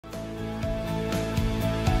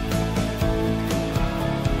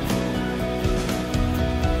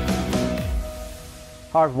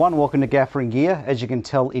Hi everyone, welcome to Gaffer and Gear. As you can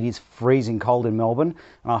tell, it is freezing cold in Melbourne,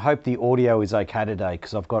 and I hope the audio is okay today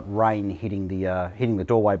because I've got rain hitting the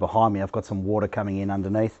doorway behind me. I've got some water coming in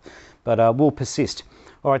underneath, but we'll persist.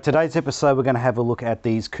 All right, today's episode we're going to have a look at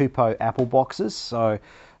these Kupo apple boxes. So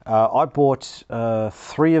I bought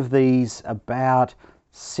 3 of these about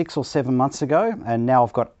 6 or 7 months ago, and now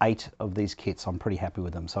I've got 8 of these kits. I'm pretty happy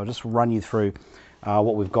with them. So I'll just run you through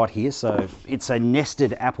what we've got here. So it's a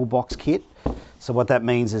nested apple box kit. So what that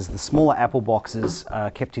means is the smaller apple boxes are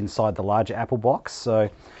kept inside the larger apple box. So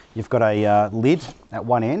you've got a lid at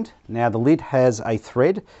one end. Now the lid has a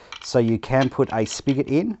thread, so you can put a spigot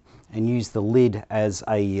in and use the lid as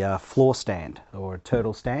a floor stand or a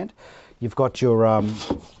turtle stand. You've got your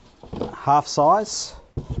half size,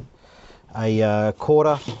 a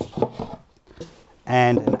quarter,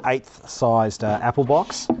 and an 1/8 sized apple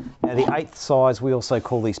box. Now the 1/8 size, we also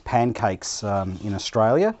call these pancakes in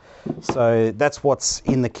Australia. So that's what's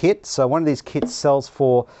in the kit. So one of these kits sells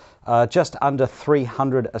for just under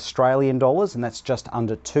 300 Australian dollars, and that's just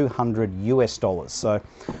under 200 US dollars. So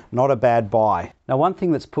not a bad buy. Now one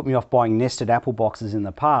thing that's put me off buying nested apple boxes in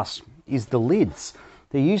the past is the lids.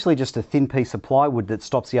 They're usually just a thin piece of plywood that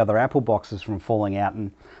stops the other apple boxes from falling out,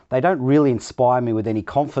 and they don't really inspire me with any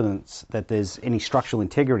confidence that there's any structural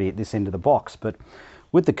integrity at this end of the box. But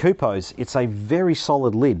with the Kupos, it's a very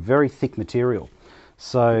solid lid, very thick material.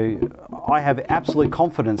 So I have absolute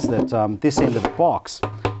confidence that this end of the box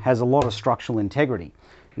has a lot of structural integrity.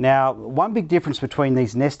 Now, one big difference between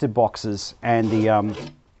these nested boxes and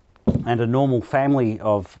a normal family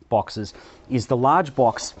of boxes is the large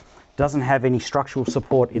box doesn't have any structural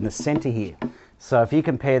support in the center here. So if you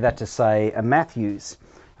compare that to, say, a Matthews,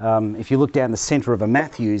 if you look down the center of a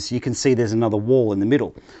Matthews, you can see there's another wall in the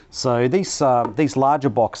middle. So these larger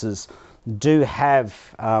boxes do have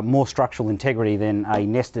more structural integrity than a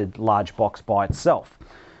nested large box by itself.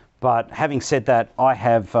 But having said that, I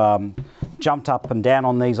have jumped up and down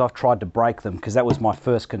on these. I've tried to break them because that was my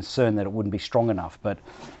first concern, that it wouldn't be strong enough. But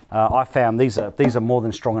I found these are more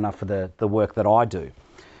than strong enough for the work that I do.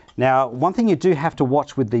 Now, one thing you do have to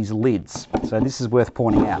watch with these lids, so this is worth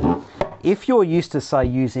pointing out. If you're used to, say,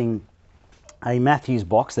 using a Matthews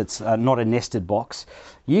box that's not a nested box,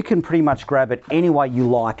 you can pretty much grab it any way you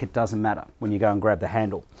like. It doesn't matter when you go and grab the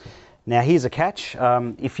handle. Now here's a catch.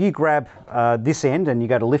 If you grab this end and you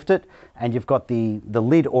go to lift it and you've got the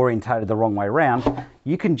lid orientated the wrong way around,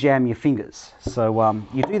 you can jam your fingers. So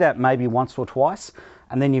you do that maybe once or twice,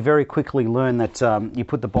 and then you very quickly learn that you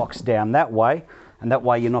put the box down that way, and that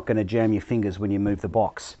way you're not going to jam your fingers when you move the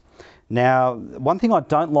box. Now, one thing I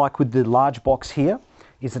don't like with the large box here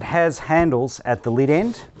is it has handles at the lid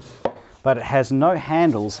end, but it has no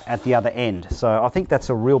handles at the other end. So I think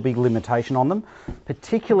that's a real big limitation on them,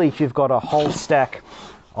 particularly if you've got a whole stack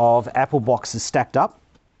of apple boxes stacked up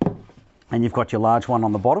and you've got your large one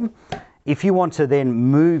on the bottom. If you want to then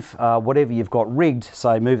move whatever you've got rigged,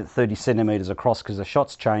 say move it 30 centimeters across because the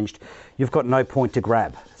shot's changed, you've got no point to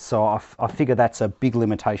grab. So I figure that's a big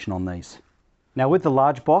limitation on these. Now with the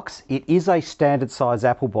large box, it is a standard size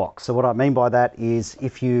apple box. So what I mean by that is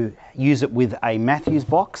if you use it with a Matthews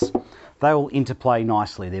box, they will interplay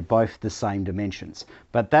nicely. They're both the same dimensions.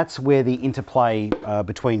 But that's where the interplay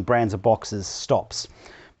between brands of boxes stops.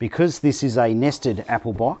 Because this is a nested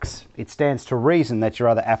apple box, it stands to reason that your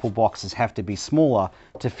other apple boxes have to be smaller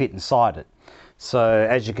to fit inside it. So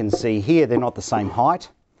as you can see here, they're not the same height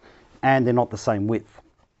and they're not the same width.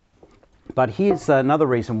 But here's another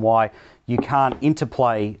reason why you can't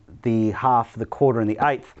interplay the half, the quarter and the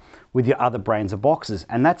 1/8 with your other brands of boxes,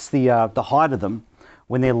 and that's the height of them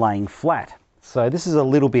when they're laying flat. So this is a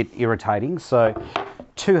little bit irritating. So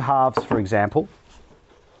 2 halves, for example,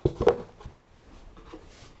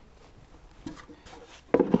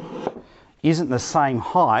 isn't the same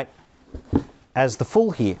height as the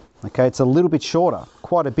full here. Okay, it's a little bit shorter,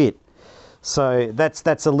 quite a bit. So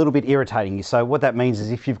that's a little bit irritating. So what that means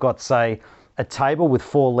is if you've got, say, a table with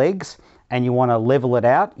 4 legs and you want to level it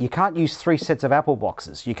out, you can't use 3 sets of apple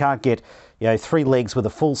boxes. You can't get 3 legs with a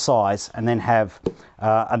full size and then have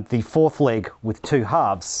the 4th leg with 2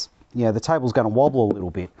 halves. The table's going to wobble a little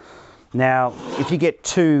bit. Now, if you get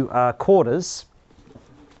 2 quarters,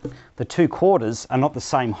 the 2 quarters are not the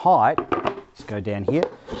same height. Let's go down here.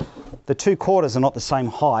 The 2 quarters are not the same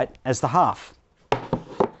height as the half.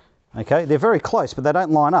 Okay, they're very close, but they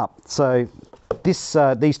don't line up. So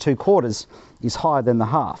these 2 quarters is higher than the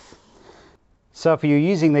half. So if you're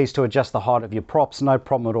using these to adjust the height of your props, no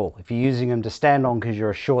problem at all. If you're using them to stand on because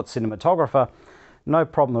you're a short cinematographer, no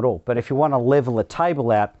problem at all. But if you want to level a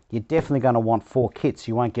table out, you're definitely going to want 4 kits.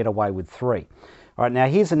 You won't get away with 3. All right, now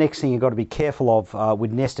here's the next thing you've got to be careful of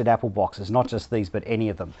with nested apple boxes, not just these, but any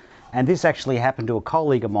of them. And this actually happened to a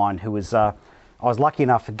colleague of mine who was, I was lucky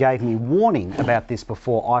enough, gave me warning about this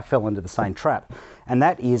before I fell into the same trap. And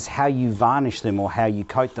that is how you varnish them or how you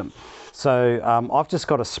coat them. So I've just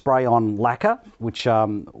got a spray-on lacquer, which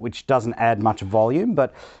doesn't add much volume.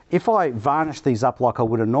 But if I varnish these up like I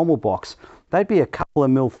would a normal box, they'd be a couple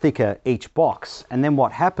of mil thicker each box. And then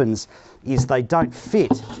what happens is they don't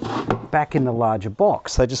fit back in the larger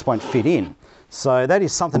box. They just won't fit in. So that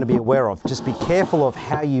is something to be aware of. Just be careful of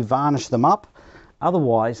how you varnish them up.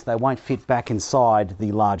 Otherwise, they won't fit back inside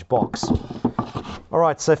the large box. All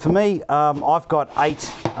right, so for me, I've got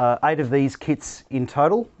eight of these kits in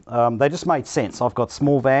total. They just made sense. I've got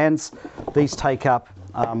small vans. These take up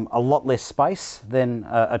a lot less space than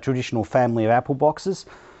a traditional family of apple boxes.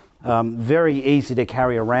 Very easy to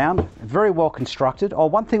carry around, very well constructed. Oh,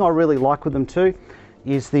 one thing I really like with them too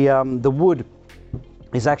is the wood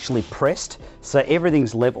is actually pressed, so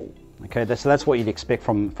everything's level. Okay, so that's what you'd expect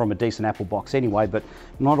from a decent apple box anyway, but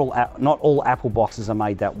not all apple boxes are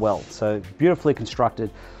made that well. So beautifully constructed,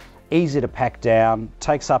 easy to pack down,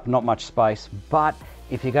 takes up not much space, but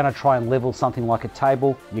if you're going to try and level something like a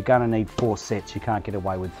table, you're going to need 4 sets. You can't get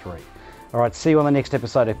away with 3. All right, see you on the next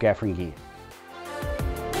episode of Gaffer and Gear.